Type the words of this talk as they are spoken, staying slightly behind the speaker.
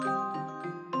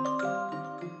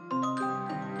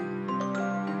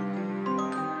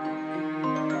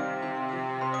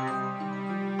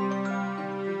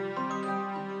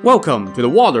Welcome to the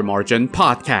Water Margin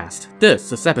Podcast.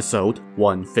 This is episode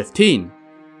 115.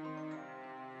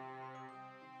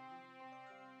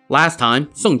 Last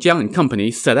time, Song Jiang and company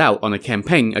set out on a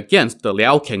campaign against the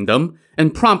Liao Kingdom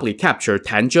and promptly captured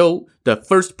Tanzhou, the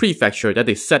first prefecture that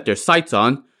they set their sights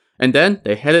on, and then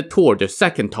they headed toward their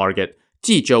second target,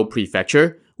 Jizhou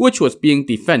Prefecture, which was being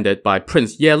defended by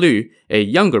Prince Ye Lu, a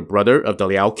younger brother of the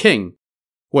Liao King.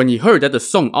 When he heard that the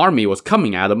Song army was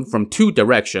coming at him from two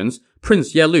directions,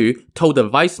 Prince Ye Lu told the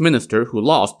vice minister who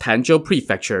lost Tanzhou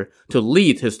Prefecture to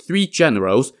lead his 3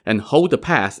 generals and hold the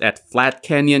pass at Flat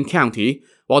Canyon County,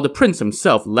 while the prince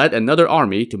himself led another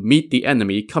army to meet the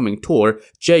enemy coming toward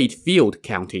Jade Field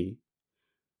County.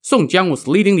 Song Jiang was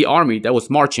leading the army that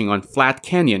was marching on Flat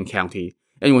Canyon County,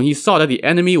 and when he saw that the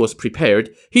enemy was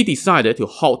prepared, he decided to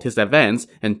halt his advance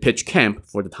and pitch camp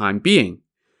for the time being.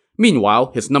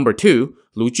 Meanwhile, his number 2,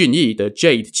 Lu Junyi, the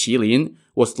Jade Qilin,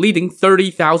 was leading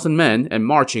 30,000 men and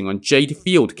marching on Jade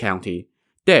Field County.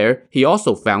 There, he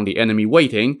also found the enemy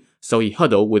waiting, so he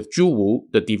huddled with Zhu Wu,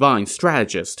 the divine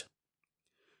strategist.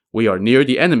 "We are near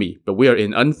the enemy, but we are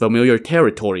in unfamiliar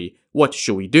territory. What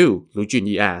should we do?" Lu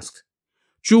Junyi asked.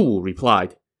 Zhu Wu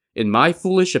replied, "In my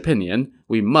foolish opinion,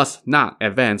 we must not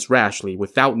advance rashly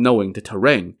without knowing the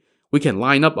terrain. We can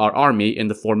line up our army in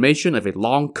the formation of a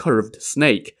long curved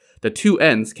snake. The two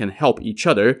ends can help each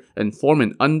other and form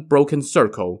an unbroken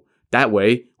circle. That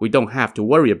way, we don't have to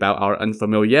worry about our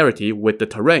unfamiliarity with the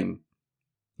terrain."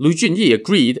 Lu Junyi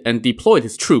agreed and deployed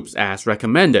his troops as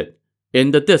recommended. In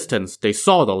the distance, they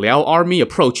saw the Liao army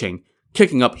approaching,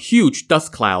 kicking up huge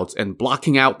dust clouds and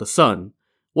blocking out the sun.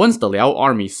 Once the Liao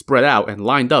army spread out and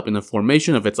lined up in a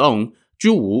formation of its own,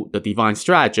 Zhu Wu, the divine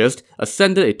strategist,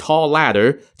 ascended a tall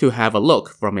ladder to have a look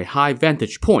from a high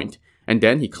vantage point, and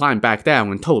then he climbed back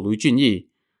down and told Lu Junyi,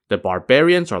 "The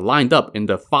barbarians are lined up in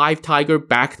the 5-tiger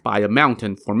backed by a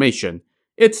mountain formation.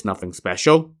 It's nothing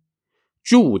special."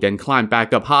 Zhu Wu then climbed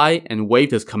back up high and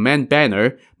waved his command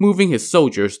banner, moving his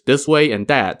soldiers this way and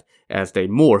that as they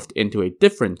morphed into a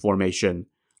different formation.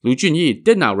 Lu Junyi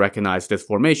did not recognize this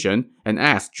formation and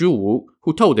asked Zhu Wu,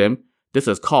 who told him, "This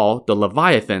is called the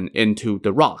Leviathan into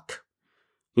the rock."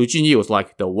 Lu Junyi was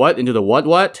like, "The what into the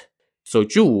what?" So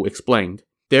Zhu Wu explained,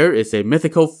 "There is a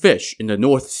mythical fish in the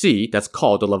North Sea that's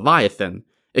called the Leviathan.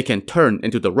 It can turn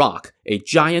into the rock, a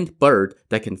giant bird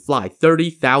that can fly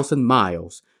 30,000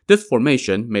 miles. This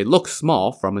formation may look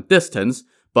small from a distance,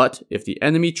 but if the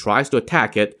enemy tries to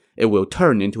attack it, it will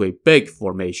turn into a big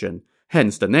formation,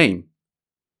 hence the name."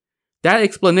 That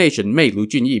explanation made Lu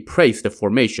Junyi praise the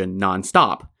formation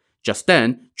non-stop. Just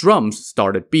then, drums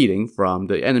started beating from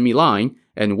the enemy line,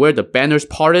 and where the banners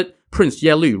parted, Prince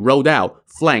Ye Lu rode out,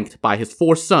 flanked by his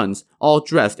 4 sons, all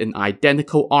dressed in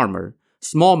identical armor.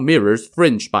 Small mirrors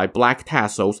fringed by black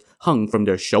tassels hung from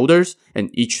their shoulders, and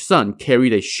each son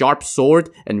carried a sharp sword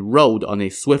and rode on a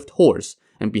swift horse,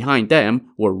 and behind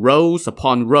them were rows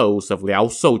upon rows of Liao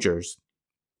soldiers.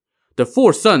 The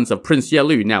 4 sons of Prince Ye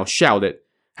Lu now shouted,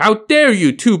 "How dare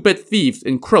you 2-bit thieves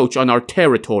encroach on our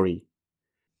territory?"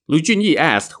 Lu Junyi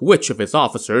asked which of his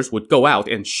officers would go out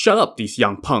and shut up these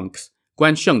young punks.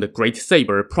 Guan Sheng the Great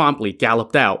Saber promptly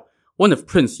galloped out. One of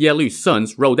Prince Ye Lu's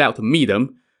sons rode out to meet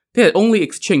him. They had only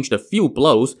exchanged a few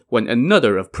blows when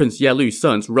another of Prince Ye Lu's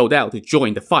sons rode out to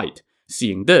join the fight.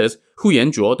 Seeing this, Hu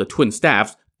Yanzhuo, the twin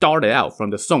staffs, darted out from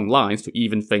the Song lines to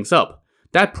even things up.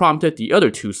 That prompted the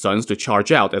other 2 sons to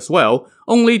charge out as well,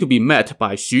 only to be met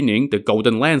by Xu Ning, the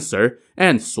Golden Lancer,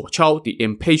 and Suo Chao, the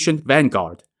Impatient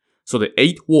Vanguard. So the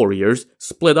 8 warriors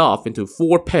split off into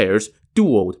 4 pairs,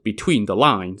 dueled between the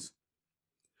lines.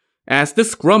 As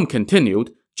this scrum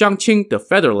continued, Zhang Qing, the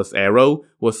featherless arrow,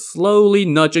 was slowly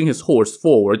nudging his horse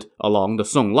forward along the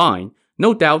Song line,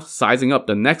 no doubt sizing up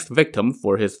the next victim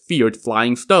for his feared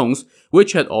flying stones,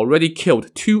 which had already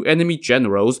killed 2 enemy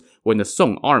generals when the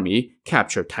Song army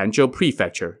captured Tanzhou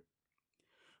Prefecture.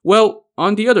 Well,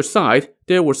 on the other side,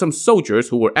 there were some soldiers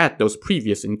who were at those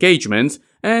previous engagements,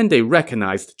 and they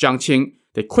recognized Zhang Qing.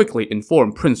 They quickly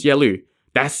informed Prince Ye Lu,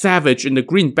 "That savage in the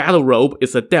green battle robe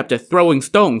is adept at throwing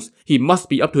stones. He must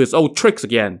be up to his old tricks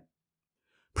again."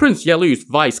 Prince Ye Lu's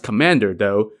vice commander,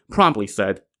 though, promptly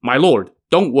said, "My lord,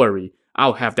 don't worry.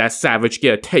 I'll have that savage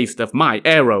get a taste of my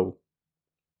arrow."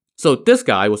 So this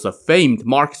guy was a famed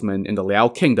marksman in the Liao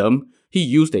Kingdom. He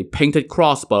used a painted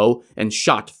crossbow and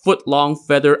shot foot-long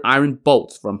feather iron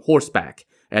bolts from horseback,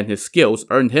 and his skills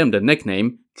earned him the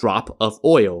nickname Drop of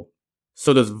Oil.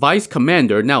 So this vice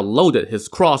commander now loaded his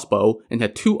crossbow and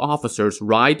had 2 officers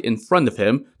ride in front of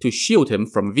him to shield him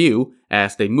from view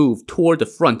as they moved toward the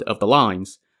front of the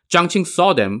lines. Zhang Qing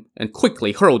saw them and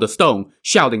quickly hurled a stone,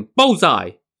 shouting,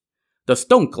 "Bullseye!" The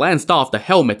stone glanced off the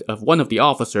helmet of one of the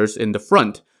officers in the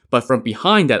front, but from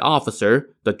behind that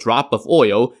officer, the drop of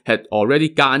oil had already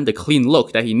gotten the clean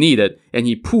look that he needed, and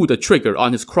he pulled the trigger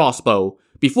on his crossbow.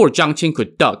 Before Jiang Qing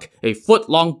could duck, a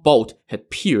foot-long bolt had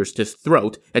pierced his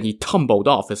throat, and he tumbled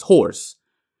off his horse.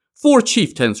 4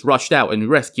 chieftains rushed out and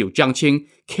rescued Jiang Qing,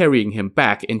 carrying him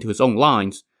back into his own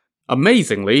lines.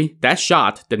 Amazingly, that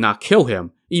shot did not kill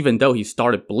him, even though he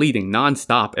started bleeding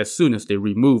non-stop as soon as they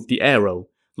removed the arrow.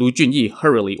 Lu Junyi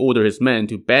hurriedly ordered his men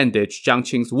to bandage Jiang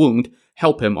Qing's wound,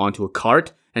 help him onto a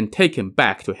cart, and take him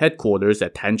back to headquarters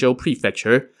at Tanzhou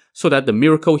Prefecture so that the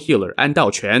miracle healer An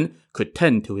Daoquan could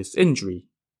tend to his injury.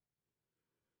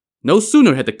 No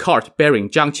sooner had the cart bearing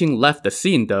Jiang Qing left the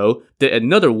scene, though, did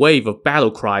another wave of battle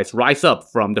cries rise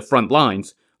up from the front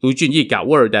lines. Lu Junyi got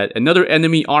word that another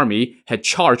enemy army had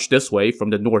charged this way from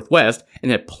the northwest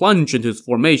and had plunged into his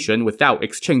formation without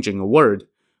exchanging a word.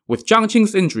 With Jiang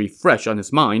Qing's injury fresh on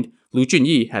his mind, Lu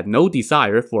Junyi had no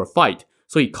desire for a fight,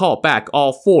 so he called back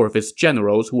all 4 of his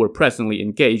generals who were presently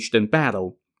engaged in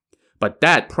battle. But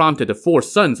that prompted the 4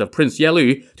 sons of Prince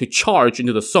Yelu to charge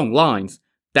into the Song lines.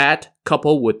 That,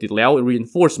 coupled with the Liao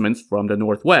reinforcements from the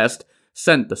northwest,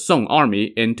 sent the Song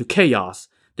army into chaos.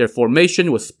 Their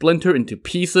formation was splintered into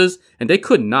pieces, and they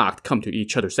could not come to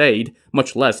each other's aid,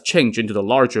 much less change into the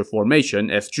larger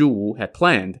formation as Zhu Wu had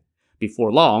planned.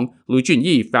 Before long, Lu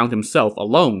Junyi found himself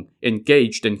alone,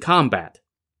 engaged in combat.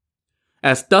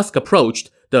 As dusk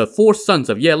approached, the 4 sons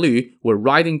of Yelu were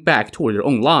riding back toward their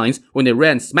own lines when they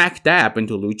ran smack dab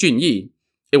into Lu Junyi.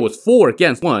 It was 4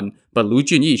 against 1, but Lu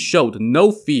Junyi showed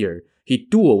no fear. He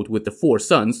dueled with the 4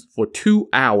 sons for 2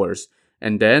 hours,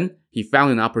 and then he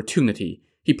found an opportunity.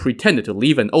 He pretended to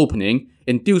leave an opening,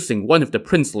 inducing one of the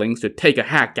princelings to take a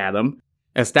hack at him.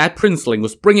 As that princeling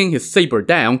was bringing his saber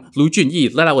down, Lu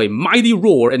Junyi let out a mighty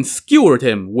roar and skewered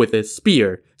him with his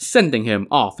spear, sending him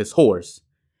off his horse.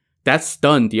 That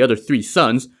stunned the other 3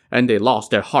 sons, and they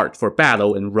lost their heart for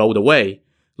battle and rode away.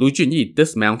 Lu Junyi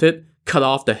dismounted, cut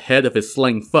off the head of his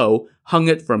slain foe, hung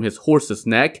it from his horse's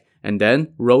neck, and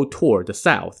then rode toward the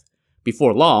south.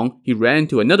 Before long, he ran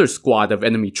to another squad of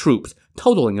enemy troops,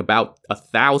 totaling about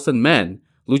 1,000 men.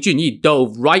 Lu Junyi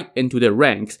dove right into their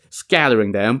ranks,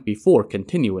 scattering them before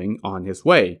continuing on his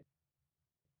way.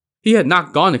 He had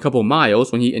not gone a couple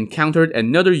miles when he encountered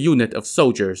another unit of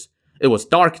soldiers. It was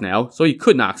dark now, so he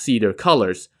could not see their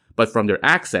colors, but from their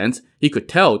accents, he could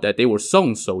tell that they were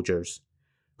Song soldiers.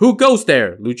 "Who goes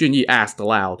there?" Lu Junyi asked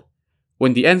aloud.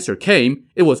 When the answer came,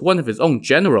 it was one of his own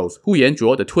generals, Hu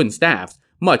Yanzhuo the twin staffs,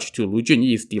 much to Lu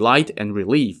Junyi's delight and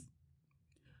relief.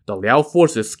 "The Liao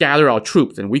forces scattered our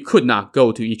troops and we could not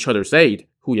go to each other's aid,"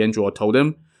 Hu Yanzhuo told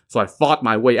him, "so I fought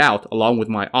my way out along with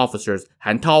my officers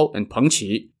Han Tao and Peng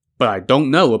Qi, but I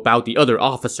don't know about the other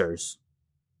officers."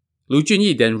 Lu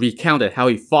Junyi then recounted how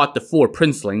he fought the 4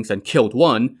 princelings and killed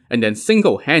 1, and then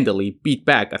single-handedly beat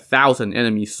back 1,000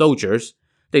 enemy soldiers.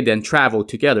 They then traveled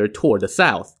together toward the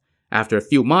south. After a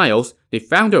few miles, they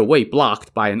found their way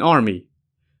blocked by an army.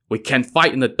 "We can't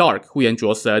fight in the dark," Hu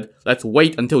Yanzhuo said. "Let's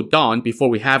wait until dawn before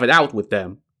we have it out with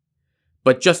them."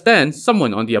 But just then,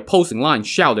 someone on the opposing line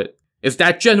shouted, "Is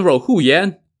that General Hu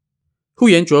Yan?" Hu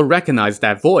Yanzhuo recognized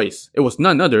that voice. It was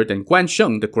none other than Guan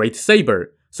Sheng the Great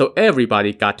Saber. So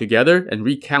everybody got together and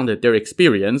recounted their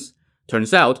experience.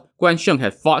 Turns out, Guan Sheng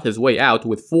had fought his way out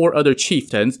with 4 other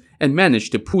chieftains and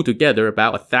managed to pull together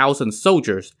about 1,000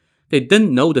 soldiers. They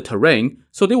didn't know the terrain,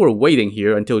 so they were waiting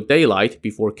here until daylight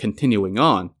before continuing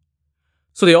on.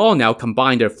 So they all now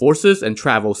combined their forces and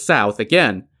traveled south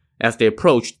again. As they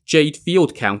approached Jade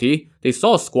Field County, they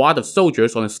saw a squad of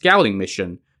soldiers on a scouting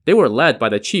mission. They were led by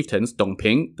the chieftains Dong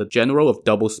Ping, the general of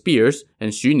double spears,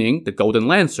 and Xu Ning, the golden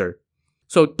lancer.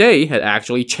 So they had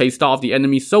actually chased off the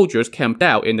enemy soldiers camped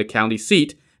out in the county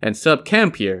seat and set up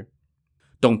camp here.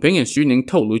 Dong Ping and Xu Ning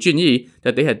told Lu Junyi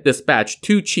that they had dispatched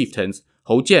 2 chieftains,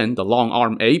 Hou Jian, the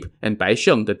long-armed ape, and Bai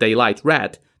Sheng, the daylight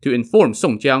rat, to inform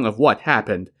Song Jiang of what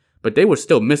happened, but they were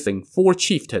still missing 4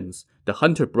 chieftains, the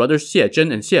hunter brothers Xie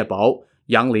Zhen and Xie Bao,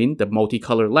 Yang Lin, the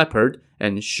multicolored leopard,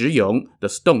 and Shi Yong, the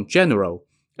stone general,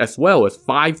 as well as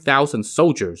 5,000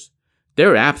 soldiers.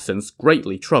 Their absence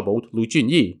greatly troubled Lu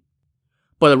Junyi.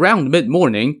 But around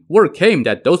mid-morning, word came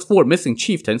that those 4 missing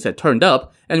chieftains had turned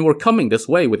up and were coming this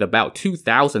way with about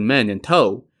 2,000 men in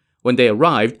tow. When they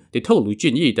arrived, they told Lu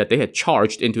Junyi that they had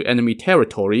charged into enemy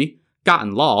territory,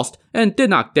 gotten lost, and did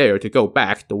not dare to go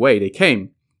back the way they came.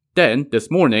 Then,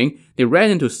 this morning, they ran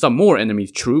into some more enemy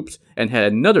troops and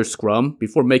had another scrum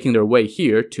before making their way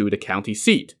here to the county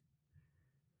seat.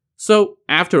 So,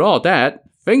 after all that,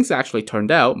 things actually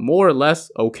turned out more or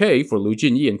less okay for Lu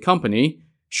Junyi and company.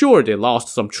 Sure, they lost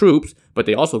some troops, but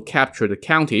they also captured the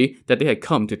county that they had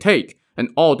come to take, and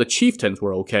all the chieftains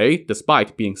were okay,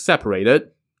 despite being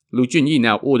separated. Lu Junyi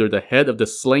now ordered the head of the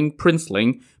slain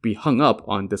princeling be hung up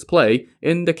on display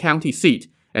in the county seat,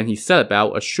 and he set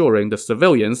about assuring the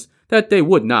civilians that they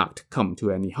would not come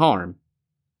to any harm.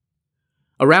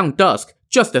 Around dusk,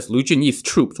 just as Lu Junyi's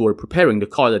troops were preparing to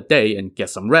call it a day and get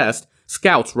some rest,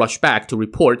 scouts rushed back to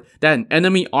report that an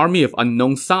enemy army of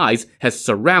unknown size had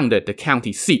surrounded the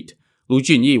county seat. Lu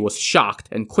Junyi was shocked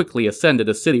and quickly ascended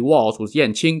the city walls with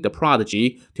Yanqing the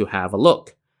prodigy to have a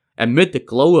look. Amid the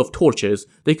glow of torches,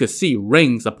 they could see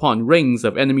rings upon rings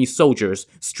of enemy soldiers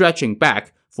stretching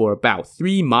back for about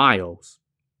 3 miles.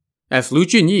 As Lu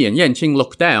Junyi and Yanqing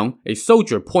looked down, a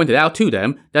soldier pointed out to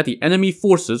them that the enemy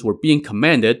forces were being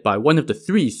commanded by one of the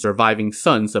 3 surviving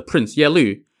sons of Prince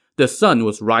Yelu. The son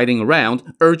was riding around,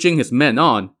 urging his men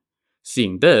on.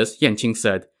 Seeing this, Yanqing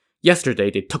said,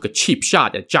 "Yesterday they took a cheap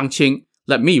shot at Zhang Qing.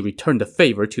 Let me return the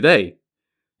favor today."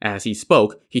 As he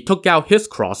spoke, he took out his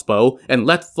crossbow and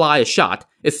let fly a shot.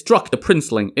 It struck the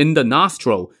princeling in the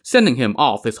nostril, sending him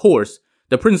off his horse.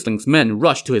 The princeling's men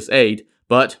rushed to his aid,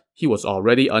 but he was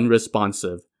already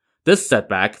unresponsive. This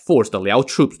setback forced the Liao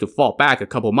troops to fall back a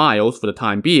couple miles for the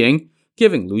time being,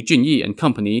 giving Lu Junyi and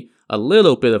company a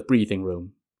little bit of breathing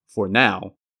room. For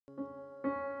now.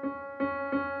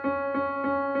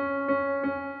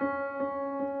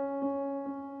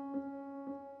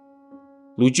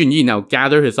 Lu Junyi now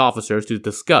gathered his officers to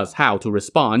discuss how to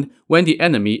respond when the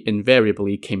enemy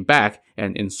invariably came back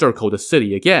and encircled the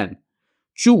city again.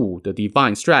 Zhu Wu, the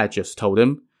divine strategist, told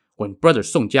him, "When Brother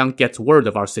Song Jiang gets word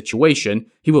of our situation,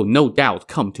 he will no doubt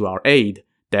come to our aid.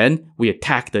 Then we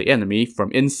attack the enemy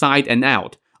from inside and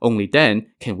out. Only then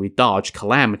can we dodge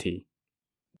calamity."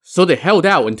 So they held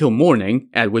out until morning,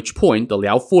 at which point the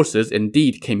Liao forces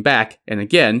indeed came back and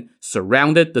again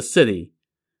surrounded the city.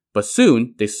 But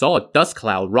soon, they saw a dust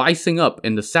cloud rising up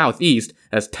in the southeast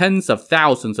as tens of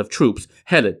thousands of troops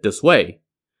headed this way.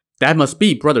 "That must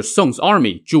be Brother Song's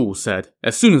army," Zhu Wu said.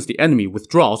 "As soon as the enemy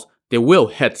withdraws, they will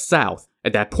head south.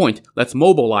 At that point, let's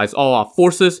mobilize all our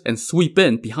forces and sweep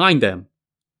in behind them."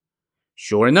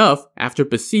 Sure enough, after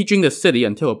besieging the city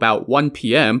until about 1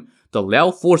 p.m., the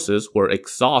Liao forces were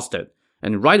exhausted,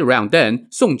 and right around then,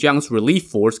 Song Jiang's relief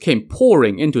force came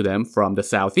pouring into them from the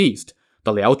southeast.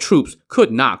 The Liao troops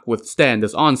could not withstand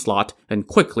this onslaught and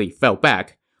quickly fell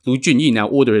back. Lu Junyi now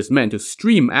ordered his men to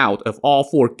stream out of all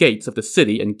 4 gates of the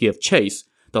city and give chase.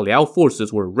 The Liao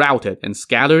forces were routed and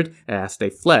scattered as they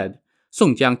fled.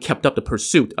 Song Jiang kept up the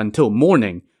pursuit until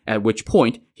morning, at which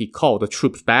point he called the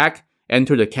troops back,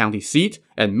 entered the county seat,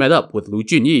 and met up with Lu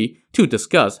Junyi to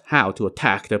discuss how to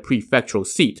attack the prefectural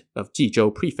seat of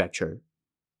Jizhou Prefecture.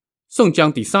 Song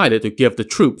Jiang decided to give the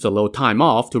troops a little time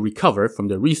off to recover from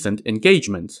the recent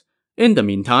engagements. In the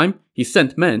meantime, he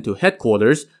sent men to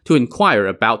headquarters to inquire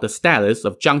about the status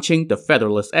of Zhang Qing the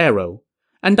Featherless Arrow.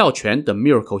 An Daoquan, the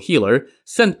miracle healer,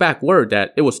 sent back word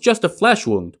that it was just a flesh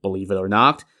wound, believe it or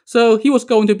not, so he was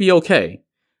going to be okay.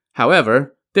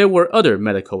 However, there were other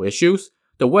medical issues.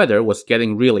 The weather was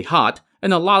getting really hot,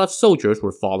 and a lot of soldiers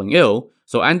were falling ill,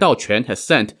 so An Daoquan had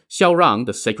sent Xiao Rang,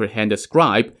 the sacred-handed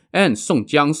scribe, and Song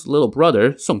Jiang's little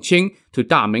brother, Song Qing, to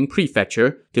Daming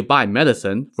Prefecture to buy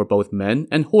medicine for both men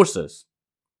and horses.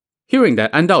 Hearing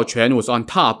that An Daoquan was on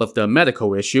top of the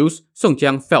medical issues, Song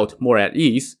Jiang felt more at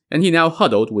ease, and he now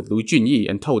huddled with Lu Junyi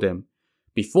and told him,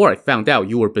 "Before I found out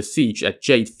you were besieged at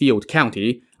Jade Field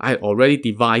County, I had already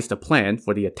devised a plan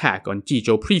for the attack on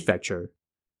Jizhou Prefecture."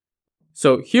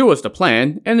 So here was the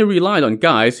plan, and it relied on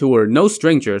guys who were no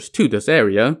strangers to this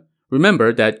area.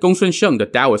 Remember that Gongsun Sheng, the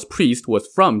Taoist priest, was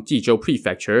from Jizhou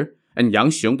Prefecture, and Yang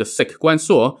Xiong, the sick Guan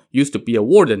Suo, used to be a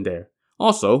warden there.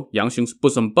 Also, Yang Xiong's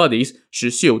bosom buddies, Shi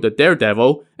Xiu, the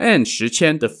daredevil, and Shi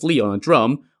Qian, the flea on a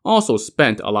drum, also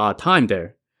spent a lot of time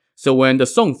there. So when the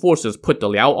Song forces put the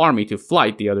Liao army to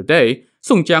flight the other day,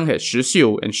 Song Jiang had Shi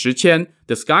Xiu and Shi Qian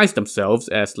disguise themselves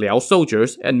as Liao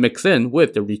soldiers and mix in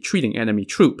with the retreating enemy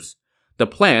troops. The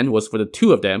plan was for the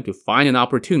 2 of them to find an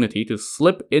opportunity to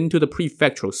slip into the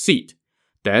prefectural seat.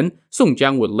 Then, Song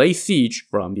Jiang would lay siege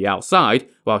from the outside,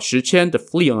 while Shi Qian, the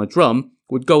flea on a drum,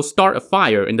 would go start a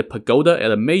fire in the pagoda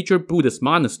at a major Buddhist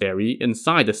monastery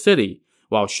inside the city,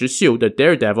 while Shi Xiu, the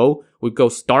daredevil, would go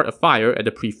start a fire at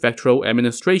the prefectural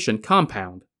administration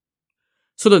compound.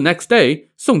 So the next day,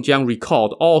 Song Jiang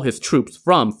recalled all his troops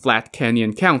from Flat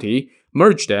Canyon County,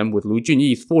 merged them with Lu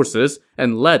Junyi's forces,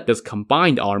 and led this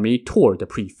combined army toward the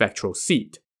prefectural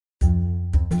seat.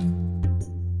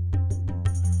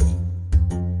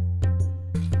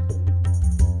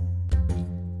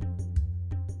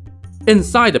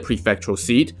 Inside the prefectural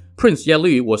seat, Prince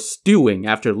Yelu was stewing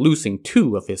after losing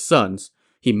 2 of his sons.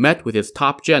 He met with his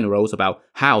top generals about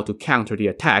how to counter the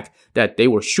attack that they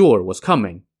were sure was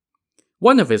coming.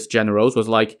 One of his generals was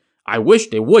like, I wish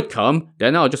they would come,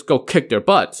 then I'll just go kick their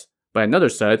butts. But another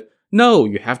said, no,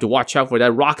 you have to watch out for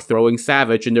that rock-throwing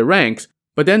savage in the ranks.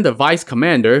 But then the vice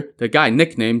commander, the guy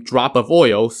nicknamed Drop of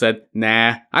Oil, said,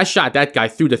 nah, I shot that guy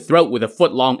through the throat with a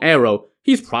foot-long arrow.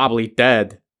 He's probably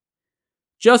dead.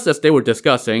 Just as they were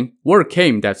discussing, word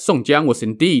came that Song Jiang was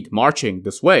indeed marching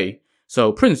this way.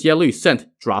 So Prince Ye sent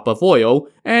Drop of Oil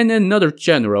and another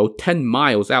general 10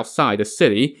 miles outside the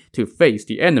city to face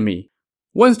the enemy.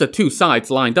 Once the two sides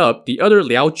lined up, the other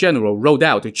Liao general rode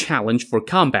out to challenge for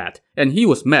combat, and he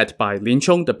was met by Lin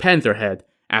Chong the Pantherhead.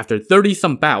 After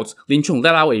 30-some bouts, Lin Chong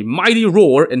let out a mighty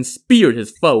roar and speared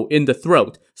his foe in the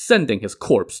throat, sending his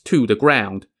corpse to the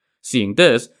ground. Seeing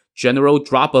this, General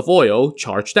Drop of Oil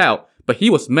charged out, but he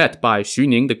was met by Xu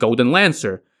Ning the Golden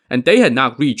Lancer, and they had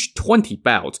not reached 20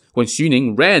 bouts when Xu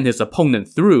Ning ran his opponent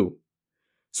through.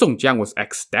 Song Jiang was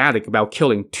ecstatic about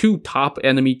killing 2 top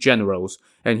enemy generals,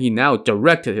 and he now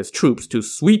directed his troops to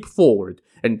sweep forward,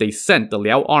 and they sent the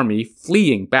Liao army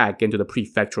fleeing back into the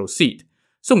prefectural seat.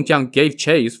 Song Jiang gave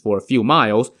chase for a few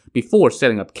miles before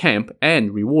setting up camp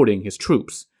and rewarding his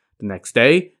troops. The next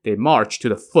day, they marched to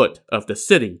the foot of the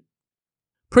city.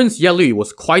 Prince Ye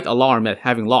was quite alarmed at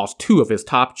having lost 2 of his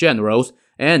top generals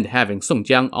and having Song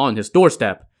Jiang on his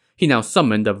doorstep. He now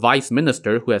summoned the vice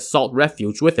minister who had sought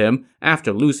refuge with him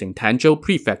after losing Tanzhou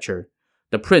prefecture.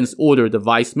 The prince ordered the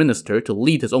vice minister to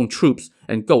lead his own troops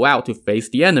and go out to face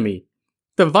the enemy.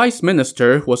 The vice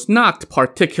minister was not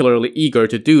particularly eager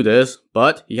to do this,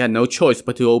 but he had no choice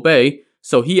but to obey,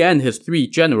 so he and his 3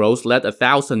 generals led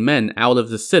 1,000 men out of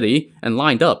the city and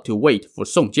lined up to wait for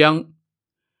Song Jiang.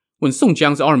 When Song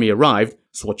Jiang's army arrived,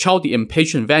 Suo Chao the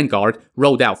impatient vanguard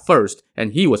rode out first,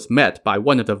 and he was met by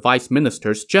one of the vice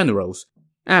minister's generals.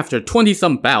 After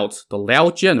 20-some bouts, the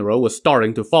Liao general was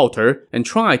starting to falter and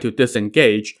tried to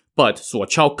disengage, but Suo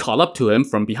Chao caught up to him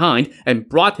from behind and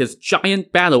brought his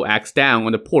giant battle axe down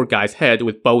on the poor guy's head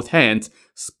with both hands,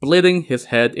 splitting his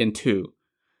head in 2.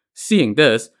 Seeing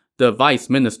this, the vice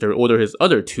minister ordered his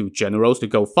other 2 generals to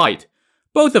go fight.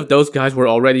 Both of those guys were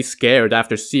already scared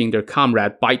after seeing their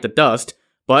comrade bite the dust,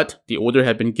 but the order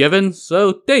had been given,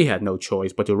 so they had no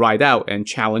choice but to ride out and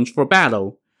challenge for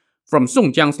battle. From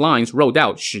Song Jiang's lines rode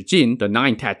out Shi Jin, the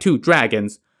 9 tattooed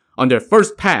dragons. On their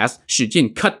first pass, Shi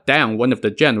Jin cut down one of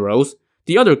the generals.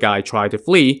 The other guy tried to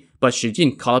flee, but Shi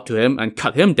Jin caught up to him and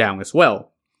cut him down as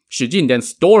well. Shi Jin then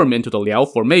stormed into the Liao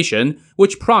formation,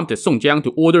 which prompted Song Jiang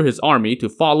to order his army to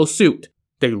follow suit.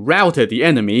 They routed the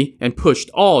enemy and pushed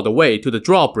all the way to the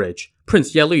drawbridge.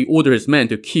 Prince Ye ordered his men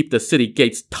to keep the city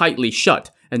gates tightly shut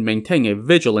and maintain a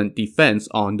vigilant defense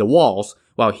on the walls,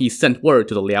 while he sent word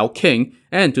to the Liao king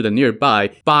and to the nearby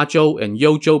Bazhou and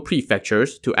Youzhou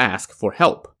prefectures to ask for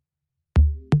help.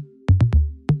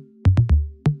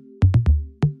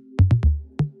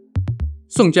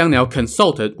 Song Jiang now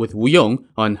consulted with Wu Yong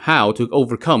on how to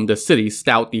overcome the city's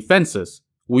stout defenses.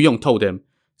 Wu Yong told him,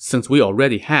 since we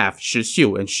already have Shi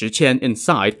Xiu and Shi Qian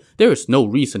inside, there is no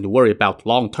reason to worry about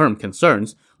long-term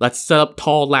concerns. Let's set up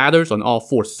tall ladders on all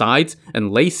 4 sides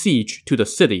and lay siege to the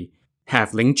city.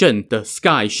 Have Ling Zhen, the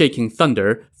sky-shaking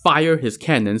thunder, fire his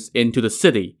cannons into the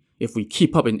city. If we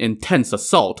keep up an intense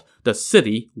assault, the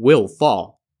city will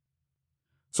fall.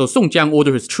 So Song Jiang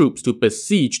ordered his troops to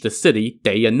besiege the city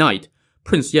day and night.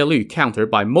 Prince Ye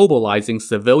countered by mobilizing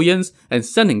civilians and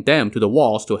sending them to the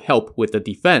walls to help with the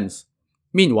defense.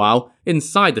 Meanwhile,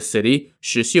 inside the city,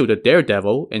 Shi Xiu the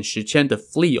daredevil and Shi Qian the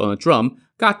flea on a drum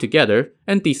got together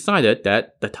and decided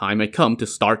that the time had come to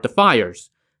start the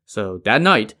fires. So that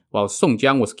night, while Song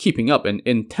Jiang was keeping up an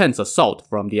intense assault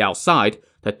from the outside,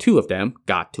 the 2 of them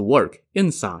got to work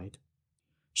inside.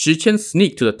 Shi Qian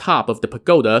sneaked to the top of the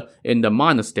pagoda in the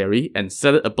monastery and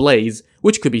set it ablaze,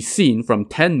 which could be seen from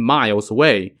 10 miles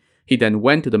away. He then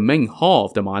went to the main hall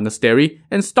of the monastery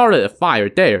and started a fire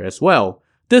there as well.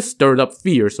 This stirred up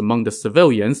fears among the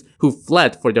civilians who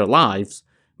fled for their lives.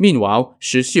 Meanwhile,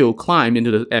 Shi Xiu climbed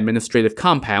into the administrative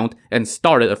compound and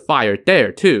started a fire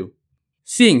there too.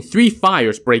 Seeing 3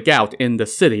 fires break out in the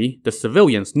city, the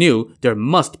civilians knew there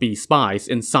must be spies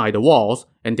inside the walls,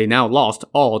 and they now lost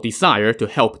all desire to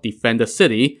help defend the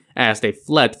city as they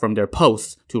fled from their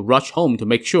posts to rush home to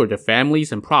make sure their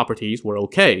families and properties were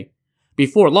okay.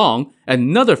 Before long,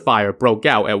 another fire broke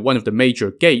out at one of the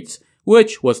major gates,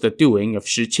 which was the doing of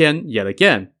Shi Qian yet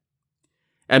again.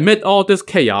 Amid all this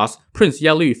chaos, Prince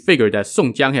Ye figured that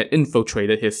Song Jiang had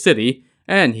infiltrated his city,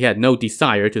 and he had no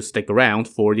desire to stick around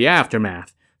for the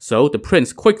aftermath. So the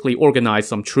prince quickly organized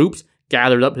some troops,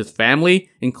 gathered up his family,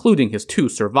 including his 2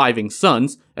 surviving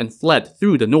sons, and fled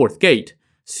through the north gate.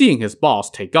 Seeing his boss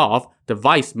take off, the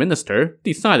vice minister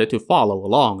decided to follow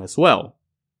along as well.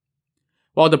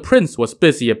 While the prince was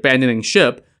busy abandoning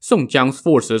ship, Song Jiang's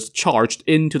forces charged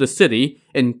into the city,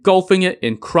 engulfing it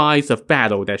in cries of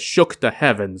battle that shook the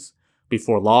heavens.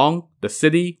 Before long, the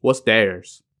city was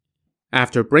theirs.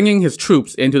 After bringing his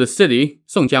troops into the city,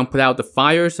 Song Jiang put out the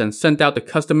fires and sent out the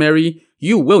customary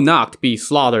 "You will not be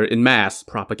slaughtered in mass"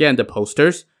 propaganda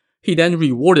posters. He then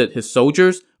rewarded his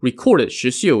soldiers, recorded Shi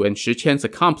Xiu and Shi Qian's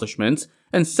accomplishments,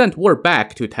 and sent word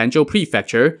back to Tanzhou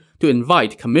Prefecture to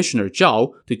invite Commissioner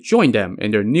Zhao to join them in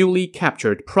their newly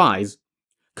captured prize.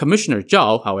 Commissioner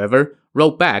Zhao, however,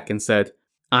 wrote back and said,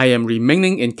 "I am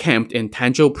remaining encamped in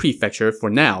Tanzhou Prefecture for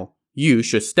now. You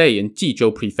should stay in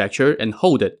Jizhou Prefecture and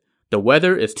hold it. The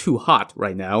weather is too hot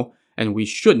right now, and we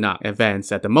should not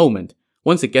advance at the moment.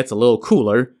 Once it gets a little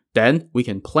cooler, then we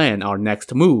can plan our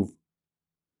next move."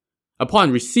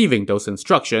 Upon receiving those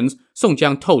instructions, Song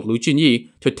Jiang told Lu Junyi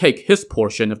to take his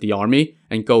portion of the army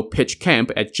and go pitch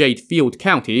camp at Jade Field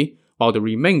County, while the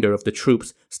remainder of the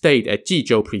troops stayed at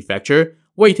Jizhou Prefecture,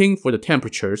 waiting for the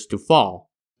temperatures to fall.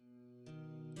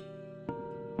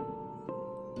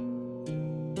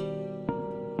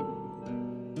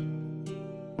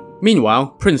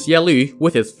 Meanwhile, Prince Ye,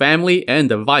 with his family and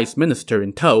the vice minister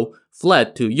in tow,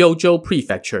 fled to Youzhou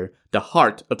Prefecture, the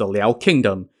heart of the Liao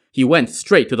Kingdom. He went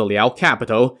straight to the Liao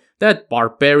capital, that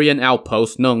barbarian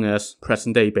outpost known as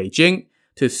present-day Beijing,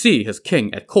 to see his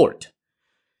king at court.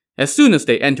 As soon as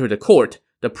they entered the court,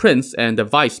 the prince and the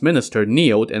vice minister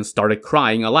kneeled and started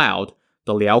crying aloud.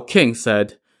 The Liao king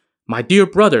said, "My dear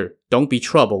brother, don't be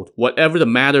troubled. Whatever the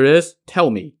matter is, tell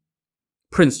me."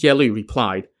 Prince Ye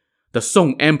replied, "The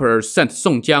Song Emperor sent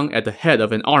Song Jiang at the head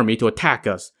of an army to attack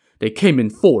us. They came in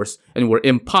force and were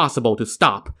impossible to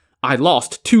stop. I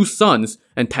lost 2 sons,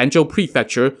 and Tanzhou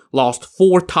Prefecture lost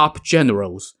 4 top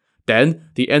generals.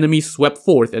 Then, the enemy swept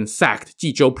forth and sacked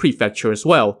Jizhou Prefecture as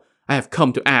well. I have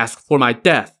come to ask for my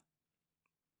death."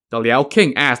 The Liao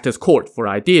king asked his court for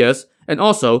ideas, and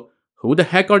also, who the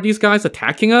heck are these guys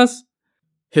attacking us?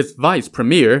 His vice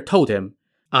premier told him,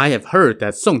 "I have heard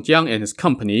that Song Jiang and his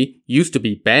company used to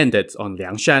be bandits on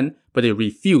Liangshan, but they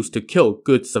refused to kill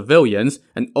good civilians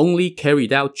and only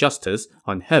carried out justice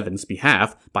on heaven's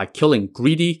behalf by killing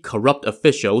greedy, corrupt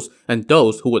officials and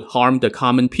those who would harm the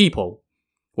common people.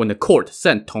 When the court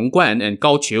sent Tong Guan and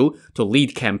Gao Qiu to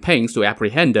lead campaigns to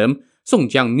apprehend them, Song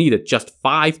Jiang needed just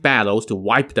 5 battles to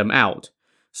wipe them out.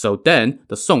 So then,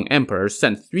 the Song Emperor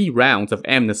sent 3 rounds of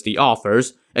amnesty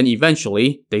offers, and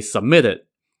eventually they submitted.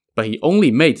 But he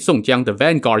only made Song Jiang the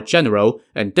vanguard general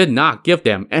and did not give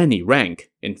them any rank.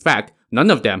 In fact, none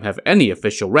of them have any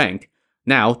official rank.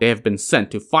 Now they have been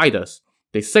sent to fight us.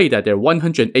 They say that their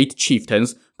 108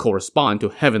 chieftains correspond to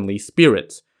heavenly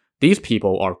spirits. These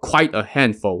people are quite a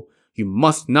handful. You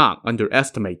must not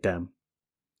underestimate them."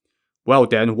 "Well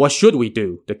then, what should we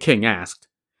do?" the king asked.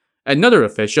 Another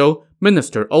official,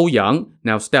 Minister Ouyang,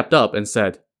 now stepped up and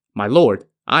said, "My lord,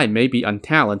 I may be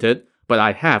untalented, but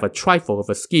I have a trifle of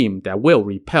a scheme that will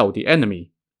repel the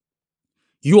enemy."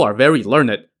 "You are very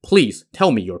learned. Please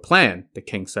tell me your plan," the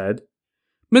king said.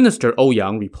 Minister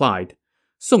Ouyang replied,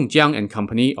 "Song Jiang and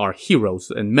company are heroes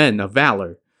and men of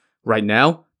valor. Right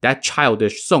now, that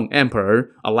childish Song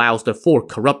Emperor allows the 4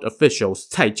 corrupt officials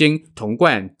Cai Jing, Tong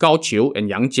Guan, Gao Qiu, and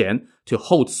Yang Jian to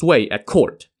hold sway at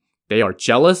court. They are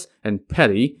jealous and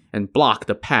petty and block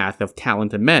the path of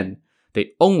talented men.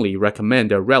 They only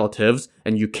recommend their relatives,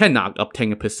 and you cannot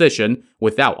obtain a position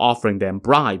without offering them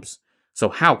bribes. So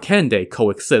how can they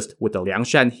coexist with the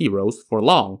Liangshan heroes for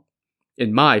long?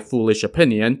 In my foolish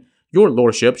opinion, your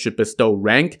lordship should bestow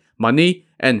rank, money,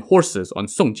 and horses on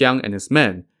Song Jiang and his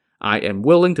men. I am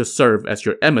willing to serve as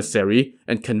your emissary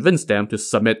and convince them to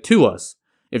submit to us.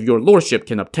 If your lordship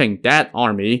can obtain that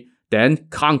army, then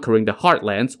conquering the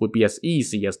heartlands would be as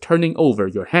easy as turning over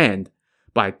your hand.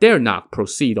 But I dare not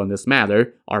proceed on this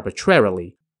matter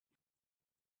arbitrarily."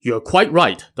 "You're quite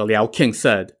right," the Liao king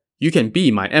said. "You can be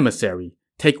my emissary.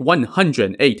 Take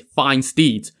 108 fine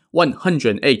steeds,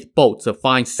 108 bolts of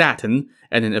fine satin,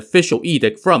 and an official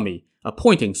edict from me,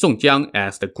 appointing Song Jiang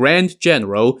as the Grand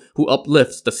General who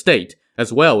uplifts the state,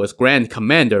 as well as Grand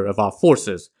Commander of our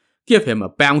forces. Give him a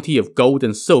bounty of gold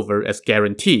and silver as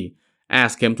guarantee.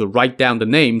 Ask him to write down the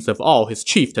names of all his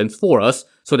chieftains for us,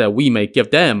 so that we may give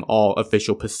them all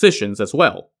official positions as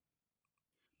well."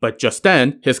 But just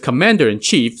then, his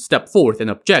commander-in-chief stepped forth and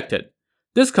objected.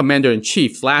 This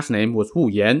commander-in-chief's last name was Wu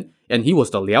Yan, and he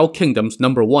was the Liao Kingdom's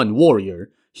 #1 warrior.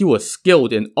 He was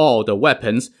skilled in all the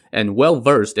weapons and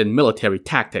well-versed in military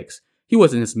tactics. He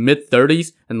was in his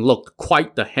mid-30s and looked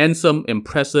quite the handsome,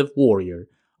 impressive warrior.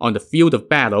 On the field of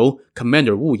battle,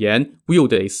 Commander Wu Yan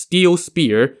wielded a steel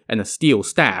spear and a steel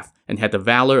staff and had the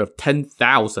valor of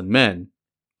 10,000 men.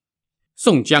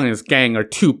 "Song Jiang and his gang are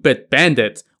 2-bit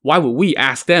bandits. Why would we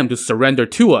ask them to surrender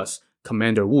to us?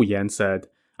 Commander Wu Yan said.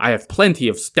 I have plenty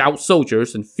of stout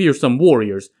soldiers and fearsome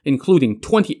warriors, including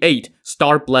 28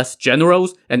 star-blessed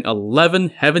generals and 11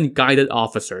 heaven-guided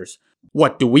officers.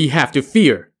 What do we have to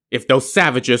fear? If those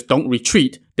savages don't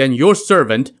retreat, then your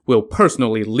servant will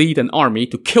personally lead an army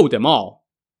to kill them all.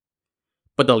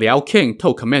 But the Liao king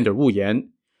told Commander Wu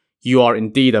Yan, You are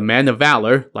indeed a man of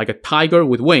valor, like a tiger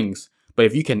with wings, but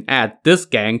if you can add this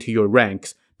gang to your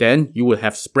ranks, then you will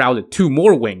have sprouted 2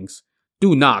 more wings.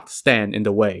 Do not stand in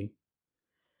the way.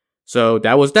 So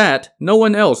that was that. No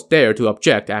one else dared to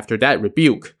object after that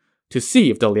rebuke. To see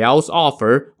if the Liao's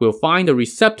offer will find a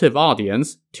receptive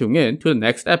audience, tune in to the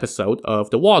next episode of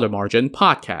the Water Margin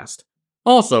podcast.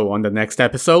 Also on the next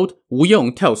episode, Wu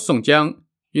Yong tells Song Jiang,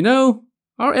 You know,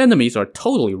 our enemies are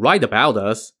totally right about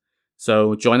us.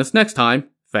 So join us next time.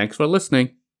 Thanks for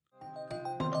listening.